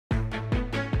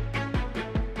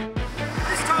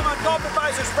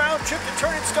Supervisor's round trip to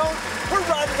Turning Stone, we're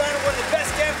riding around in one of the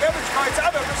best damn beverage carts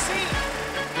I've ever seen.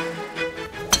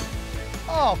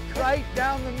 Oh, right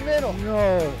down the middle.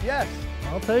 No. Yes.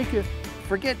 I'll take it.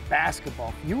 Forget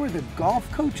basketball. You were the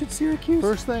golf coach at Syracuse?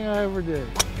 First thing I ever did.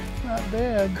 Not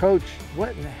bad. Coach,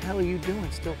 what in the hell are you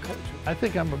doing still coaching? I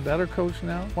think I'm a better coach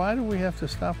now. Why do we have to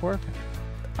stop working?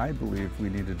 I believe we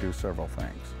need to do several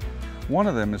things. One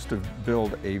of them is to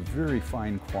build a very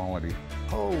fine quality.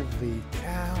 Holy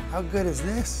cow, how good is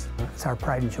this? It's our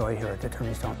pride and joy here at the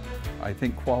Turning Stone. I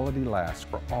think quality lasts.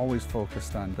 We're always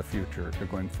focused on the future. You're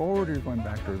going forward or you're going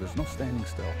backward. There's no standing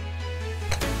still.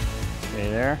 Stay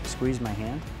there, squeeze my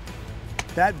hand.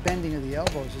 That bending of the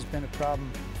elbows has been a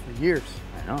problem for years.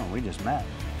 I know, we just met.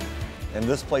 And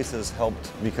this place has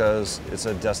helped because it's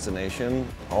a destination.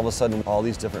 All of a sudden, all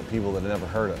these different people that have never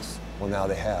heard us, well, now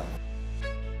they have.